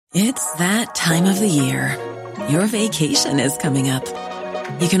It's that time of the year. Your vacation is coming up.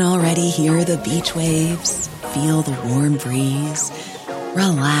 You can already hear the beach waves, feel the warm breeze,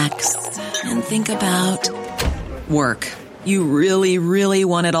 relax, and think about work. You really, really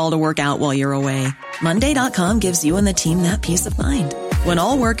want it all to work out while you're away. Monday.com gives you and the team that peace of mind. When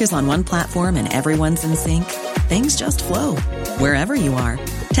all work is on one platform and everyone's in sync, things just flow. Wherever you are,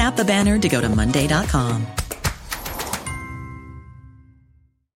 tap the banner to go to Monday.com.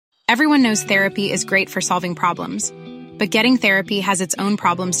 Everyone knows therapy is great for solving problems, but getting therapy has its own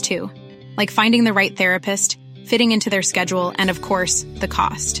problems too, like finding the right therapist, fitting into their schedule, and of course, the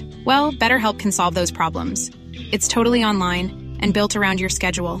cost. Well, BetterHelp can solve those problems. It's totally online and built around your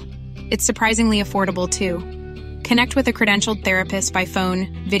schedule. It's surprisingly affordable too. Connect with a credentialed therapist by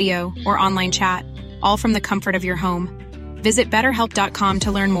phone, video, or online chat, all from the comfort of your home. Visit BetterHelp.com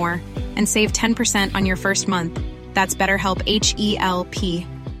to learn more and save 10% on your first month. That's BetterHelp, H-E-L-P.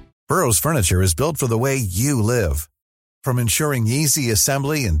 Burrow's furniture is built for the way you live. From ensuring easy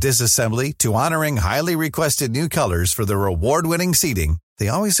assembly and disassembly to honoring highly requested new colors for their award-winning seating, they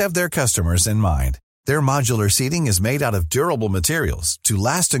always have their customers in mind. Their modular seating is made out of durable materials to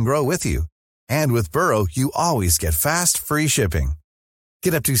last and grow with you. And with Burrow, you always get fast, free shipping.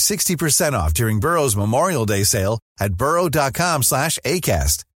 Get up to 60% off during Burrow's Memorial Day sale at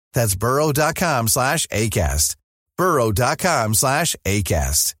burrow.com/ACAST. That's burrow.com/ACAST.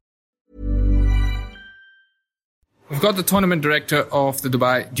 burrow.com/ACAST. We've got the tournament director of the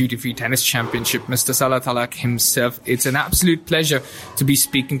Dubai Duty Free Tennis Championship, Mr. Salah Tahlak himself. It's an absolute pleasure to be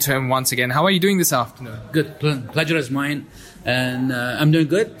speaking to him once again. How are you doing this afternoon? Good. Pleasure is mine. And I'm doing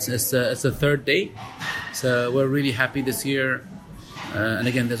good. It's the third day. So we're really happy this year. And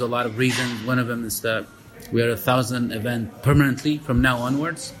again, there's a lot of reasons. One of them is that we are a 1,000 event permanently from now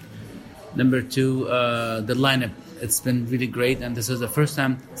onwards. Number two, the lineup. It's been really great. And this is the first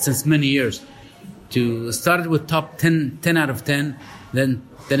time since many years to start with top 10 out of 10. Then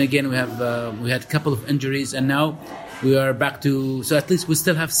again, we had a couple of injuries. And now we are back to, so at least we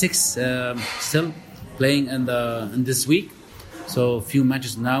still have 6 still playing in this week. So a few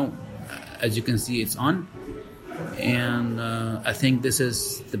matches now, as you can see, it's on. And I think this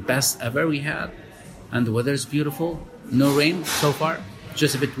is the best ever we had. And the weather is beautiful. No rain so far,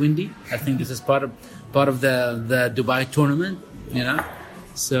 just a bit windy. I think this is part of the Dubai tournament, you know.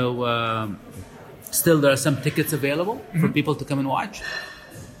 So still there are some tickets available for people to come and watch.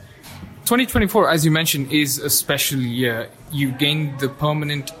 2024, as you mentioned, is a special year. You gained the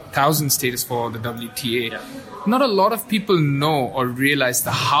permanent 1,000 status for the WTA. Yeah. Not a lot of people know or realize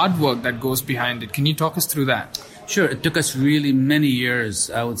the hard work that goes behind it. Can you talk us through that? Sure. It took us really many years,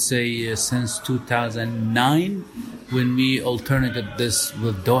 I would say since 2009, when we alternated this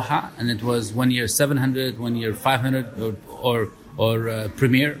with Doha. And it was 1 year 700, 1 year 500, or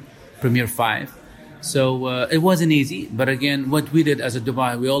Premier 5. So it wasn't easy. But again, what we did as a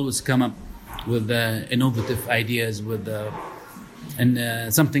Dubai, we always come up with innovative ideas, with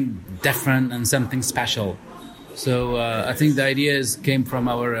something different and something special. So I think the ideas came from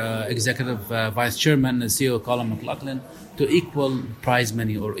our executive vice chairman, the CEO Colin McLaughlin, to equalize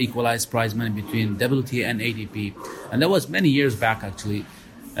prize money between WTA and ATP. And that was many years back, actually.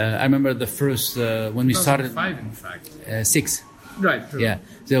 I remember the first, when we started... 2005, in fact. 6. Right. True. Yeah.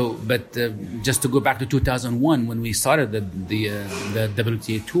 So, but just to go back to 2001, when we started the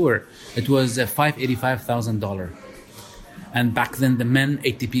WTA tour, it was $585,000. And back then, the men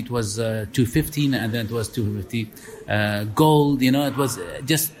ATP it was $250, and then it was $250 gold. You know, it was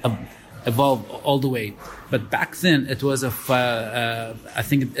just evolved all the way. But back then, it was back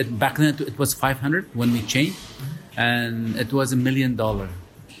then it was 500 when we changed, and it was $1 million.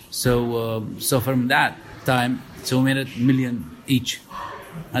 So from that time, so we made it $1 million each,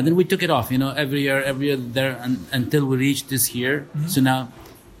 and then we took it off. You know, every year there, until we reached this year. Mm-hmm. So now,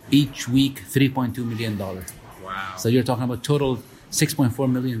 each week, $3.2 million. Wow! So you're talking about total $6.4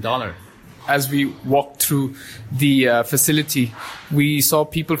 million. As we walked through the facility, we saw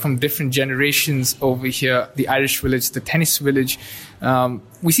people from different generations over here, the Irish village, the tennis village.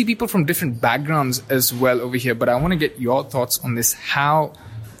 We see people from different backgrounds as well over here. But I want to get your thoughts on this. How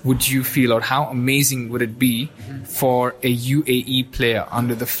would you feel, or how amazing would it be for a UAE player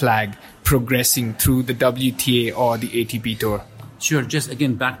under the flag progressing through the WTA or the ATP Tour? Sure. Just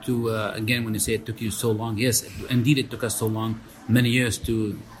again, back to, again, when you say it took you so long. Yes, indeed it took us so long, many years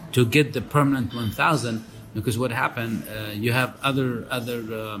to get the permanent 1,000, because what happened, you have other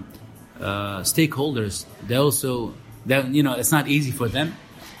stakeholders. They also, you know, it's not easy for them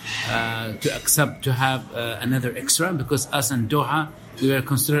to accept to have another extra, because us in Doha, we were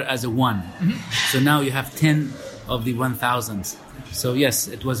considered as a 1. Mm-hmm. So now you have 10 of the 1000s. So yes,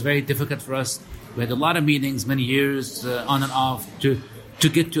 it was very difficult for us. We had a lot of meetings, many years on and off to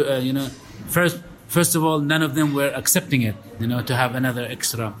get to First of all, none of them were accepting it, to have another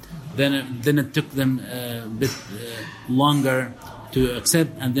extra. Then it took them a bit longer to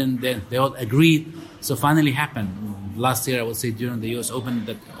accept, and then they all agreed. So finally happened last year. I would say during the U.S. Open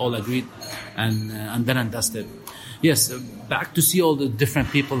that all agreed, and then and dusted. Yes, back to see all the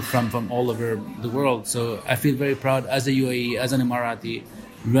different people from all over the world. So I feel very proud as a UAE, as an Emirati,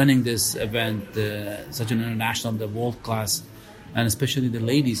 running this event, such an international, the world class. And especially the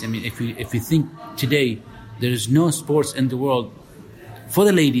ladies. I mean, if you think today, there is no sports in the world for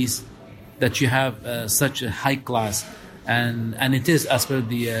the ladies that you have such a high class, and it is as per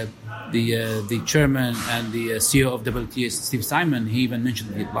the chairman and the CEO of WTA, Steve Simon. He even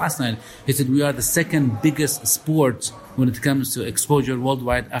mentioned it last night. He said we are the second biggest sport when it comes to exposure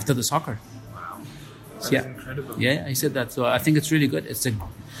worldwide after the soccer. That is incredible. Yeah, he said that. So I think it's really good.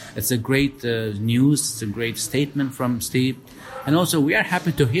 It's a great news. It's a great statement from Steve. And also, we are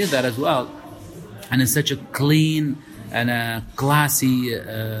happy to hear that as well. And it's such a clean and a classy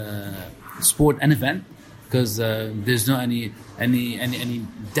sport and event, because there's no any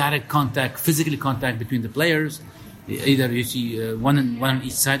direct contact, physical contact between the players. Either you see one on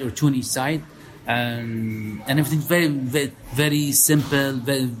each side or two on each side, and everything's very, very, very simple,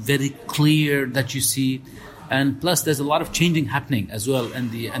 very, very clear that you see. And plus, there's a lot of changing happening as well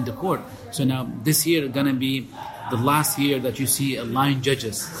in the court. So now this year gonna be the last year that you see line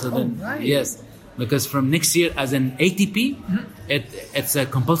judges. So right. Yes, because from next year as an ATP, it's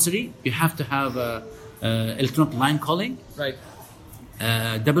compulsory. You have to have electronic line calling. Right.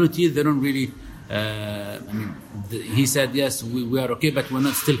 WTA, they don't really. He said yes, we are okay, but we're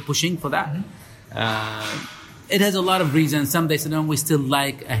not still pushing for that. It has a lot of reasons. Some they said, no, we still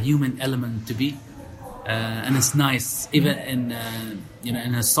like a human element to be, and it's nice even in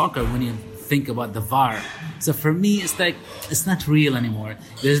in a soccer when you think about the VAR. So for me, it's like it's not real anymore.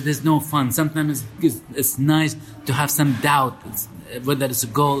 There's no fun. Sometimes it's nice to have some doubt whether it's a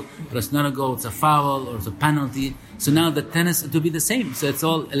goal or it's not a goal, it's a foul or it's a penalty. So now the tennis, it will be the same. So it's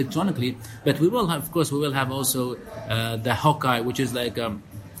all electronically. But we will have, of course, we will have also the Hawkeye, which is like a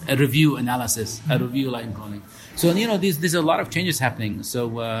review analysis, a review line calling. So, there's a lot of changes happening.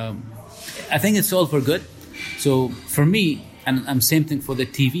 So I think it's all for good. So for me, and same thing for the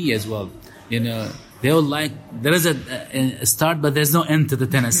TV as well. They all like, there is a start, but there's no end to the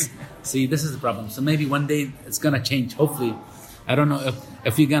tennis. See, this is the problem. So maybe one day it's going to change, hopefully. I don't know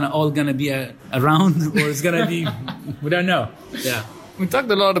if you're all gonna be around or it's gonna be. We don't know. Yeah. We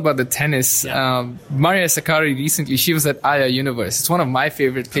talked a lot about the tennis. Yeah. Maria Sakkari recently, she was at Aya Universe. It's one of my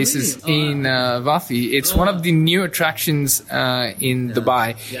favorite places in Wafi. It's one of the new attractions in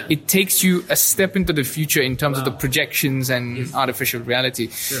Dubai. Yeah. It takes you a step into the future in terms of the projections and artificial reality.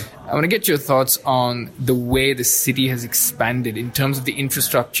 Sure. I want to get your thoughts on the way the city has expanded in terms of the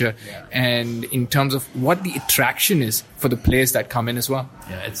infrastructure and in terms of what the attraction is for the players that come in as well.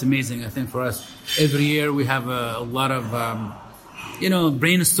 Yeah, it's amazing. I think for us, every year we have a lot of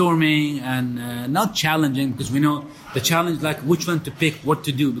brainstorming and not challenging, because we know the challenge, like which one to pick, what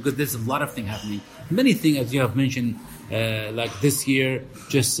to do, because there's a lot of things happening. Many things, as you have mentioned, like this year,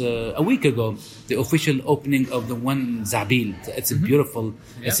 just a week ago, the official opening of the one Zabil. It's a beautiful,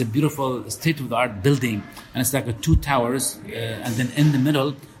 it's a beautiful state-of-the-art building, and it's like 2 towers, and then in the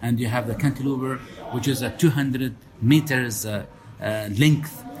middle, and you have the cantilever, which is a 200 meters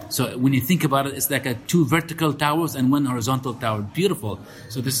length. So when you think about it, it's like 2 vertical towers and 1 horizontal tower. Beautiful.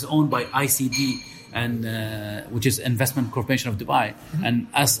 So this is owned by ICD, and which is Investment Corporation of Dubai. Mm-hmm. And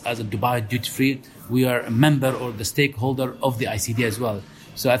us as a Dubai Duty Free, we are a member or the stakeholder of the ICD as well.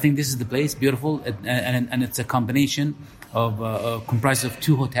 So I think this is the place, beautiful, and it's a combination of comprised of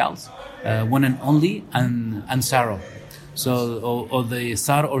 2 hotels, one and only, and Saro. So or the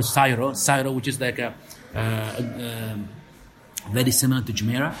Saro or Syro, which is like a very similar to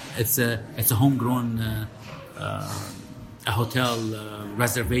Jumeirah. It's a homegrown a hotel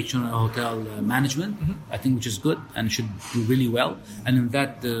reservation, a hotel management, I think, which is good and should do really well. And in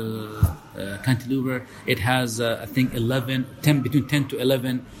that cantilever, it has I think between 10 to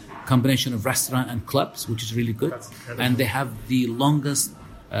 11 combination of restaurant and clubs, which is really good. And they have the longest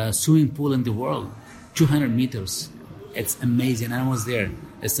swimming pool in the world, 200 meters. It's amazing. I was there.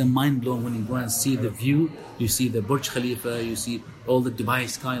 It's a mind blowing when you go and see the view. You see the Burj Khalifa. You see all the Dubai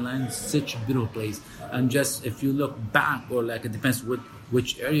skyline. Such a beautiful place. And just if you look back, or like it depends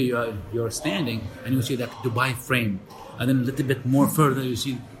which area you're standing, and you see like Dubai frame, and then a little bit more further you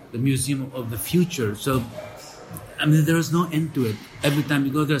see the Museum of the Future. So I mean, there is no end to it. Every time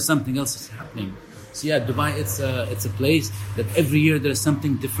you go there, something else is happening. So yeah, Dubai, it's a place that every year there's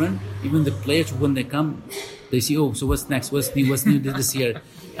something different. Even the players, when they come, they see, oh, so what's next? What's new this year?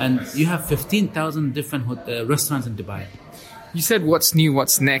 And you have 15,000 different restaurants in Dubai. You said what's new,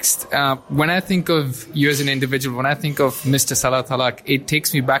 what's next. When I think of you as an individual, when I think of Mr. Salah Tahlak, it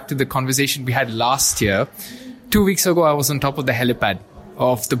takes me back to the conversation we had last year. 2 weeks ago, I was on top of the helipad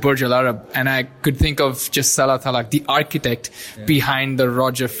of the Burj Al Arab, and I could think of just Salah Tahlak, the architect behind the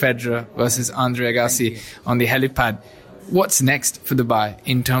Roger Federer versus Andre Agassi on the helipad. What's next for Dubai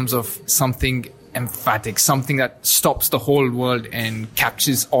in terms of something emphatic, something that stops the whole world and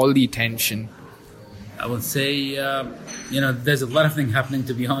captures all the attention? I would say, there's a lot of things happening,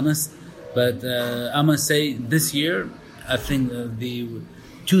 to be honest. But I must say this year, I think the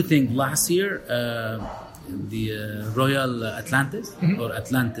two things last year, the Royal Atlantis or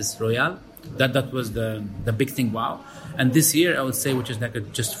Atlantis Royal, that was the big thing, wow. And this year, I would say, which is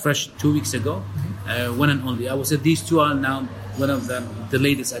like just fresh 2 weeks ago, one and only. I would say these two are now one of the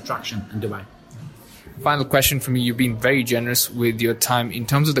latest attraction in Dubai. Final question for me. You've been very generous with your time. In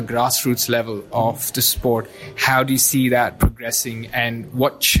terms of the grassroots level of the sport, how do you see that progressing and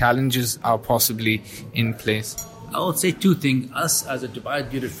what challenges are possibly in place? I would say two things. Us as a Dubai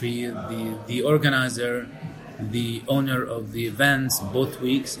Duty Free, the organizer, the owner of the events, both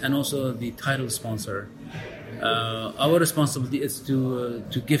weeks, and also the title sponsor. Our responsibility is to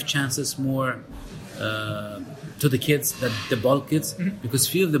give chances more to the kids, the ball kids, because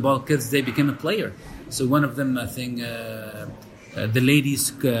few of the ball kids, they became a player. So one of them, I think, the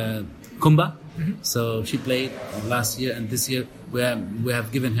ladies, Kumba. So she played last year, and this year we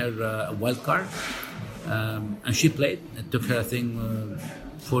have given her a wild card, and she played. It took her, I think,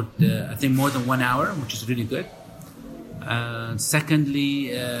 more than 1 hour, which is really good.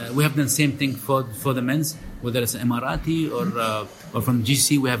 Secondly, we have done the same thing for the men's, whether it's Emirati or from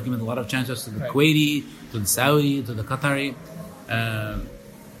GC. We have given a lot of chances to the Kuwaiti, to the Saudi, to the Qatari.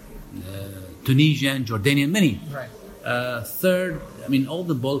 Tunisian, Jordanian, many. Right. Third, all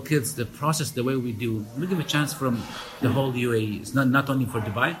the ball kids, the process, the way we do, we give a chance from the whole UAE. It's not only for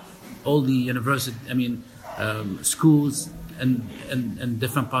Dubai, all the university, schools and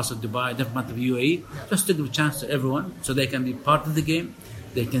different parts of Dubai, different parts of UAE, just to give a chance to everyone so they can be part of the game,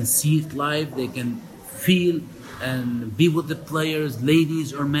 they can see it live, they can feel and be with the players,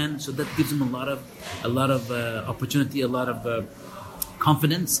 ladies or men. So that gives them a lot of opportunity, a lot of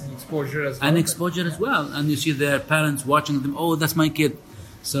confidence and exposure as well. And you see their parents watching them. Oh, that's my kid.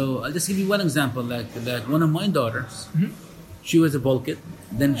 So I'll just give you one example. Like one of my daughters, she was a ball kid.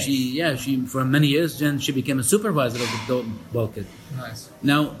 Then she for many years, then she became a supervisor of the ball kid. Nice.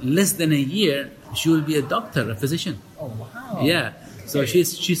 Now, less than a year, she will be a doctor, a physician. Oh wow. Yeah. So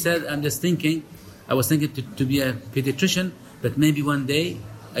she said, I was thinking to be a pediatrician, but maybe one day,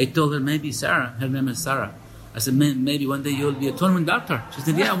 I told her maybe Sarah, her name is Sarah. I said, maybe one day you'll be a tournament doctor. She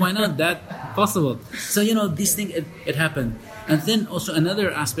said, yeah, why not? That possible. So, these things, it happened. And then also another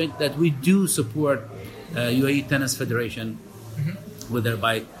aspect that we do support UAE Tennis Federation, whether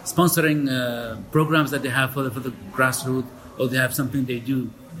by sponsoring programs that they have for the grassroots, or they have something they do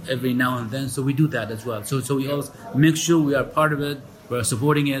every now and then. So we do that as well. So we always make sure we are part of it, we're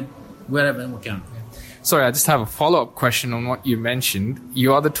supporting it, wherever we can. Sorry, I just have a follow-up question on what you mentioned.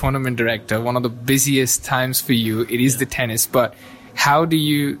 You are the tournament director, one of the busiest times for you. It is the tennis, but how do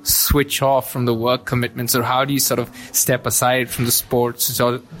you switch off from the work commitments, or how do you sort of step aside from the sports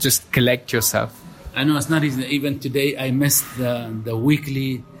to just collect yourself? I know it's not easy. Even today, I missed the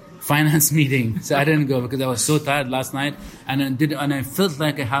weekly finance meeting, so I didn't go because I was so tired last night, and I felt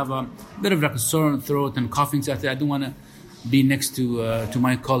like I have a bit of like a sore throat and coughing. So I don't want to be next to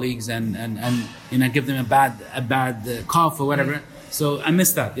my colleagues and give them a bad cough or whatever. So I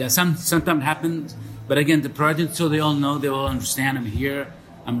missed that. Yeah, sometimes it happens, but again, the project, so they all know, they all understand. I'm here,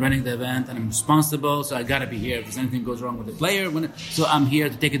 I'm running the event, and I'm responsible, so I gotta be here. If anything goes wrong with the player, so I'm here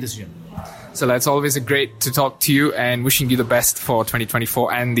to take a decision. So it's always great to talk to you, and wishing you the best for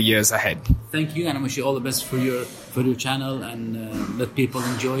 2024 and the years ahead. Thank you, and I wish you all the best for your channel, and let people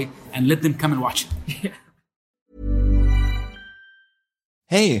enjoy and let them come and watch.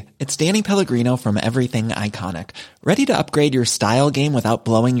 Hey, it's Danny Pellegrino from Everything Iconic. Ready to upgrade your style game without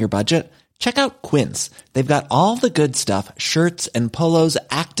blowing your budget? Check out Quince. They've got all the good stuff, shirts and polos,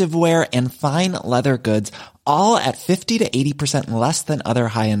 activewear, and fine leather goods, all at 50 to 80% less than other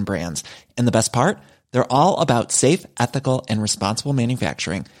high-end brands. And the best part? They're all about safe, ethical, and responsible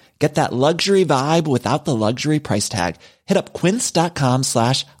manufacturing. Get that luxury vibe without the luxury price tag. Hit up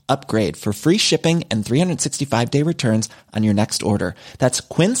quince.com/upgrade for free shipping and 365-day returns on your next order. That's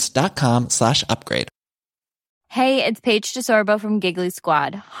quince.com/upgrade. Hey, it's Paige DeSorbo from Giggly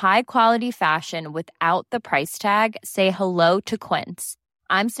Squad. High quality fashion without the price tag. Say hello to Quince.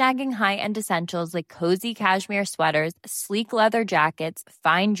 I'm snagging high-end essentials like cozy cashmere sweaters, sleek leather jackets,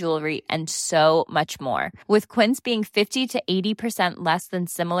 fine jewelry, and so much more. With Quince being 50 to 80% less than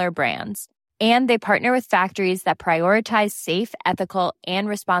similar brands. And they partner with factories that prioritize safe, ethical, and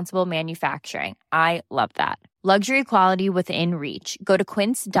responsible manufacturing. I love that. Luxury quality within reach. Go to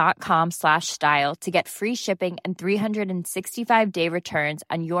quince.com/style to get free shipping and 365-day returns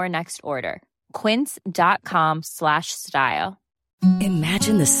on your next order. Quince.com/style.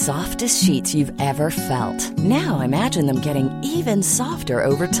 Imagine the softest sheets you've ever felt. Now imagine them getting even softer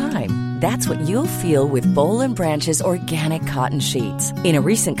over time. That's what you'll feel with Boll & Branch's organic cotton sheets. In a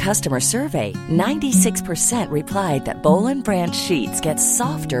recent customer survey, 96% replied that Boll & Branch sheets get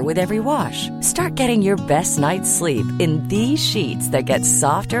softer with every wash. Start getting your best night's sleep in these sheets that get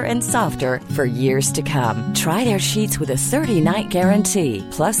softer and softer for years to come. Try their sheets with a 30-night guarantee.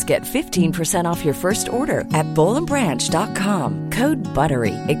 Plus, get 15% off your first order at bollandbranch.com. Code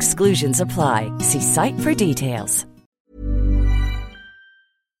BUTTERY. Exclusions apply. See site for details.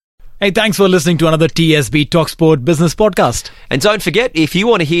 Hey, thanks for listening to another TSB TalkSport Business Podcast. And don't forget, if you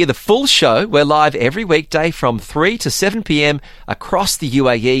want to hear the full show, we're live every weekday from 3 to 7 p.m. across the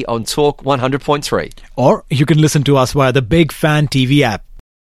UAE on Talk 100.3. Or you can listen to us via the Big Fan TV app.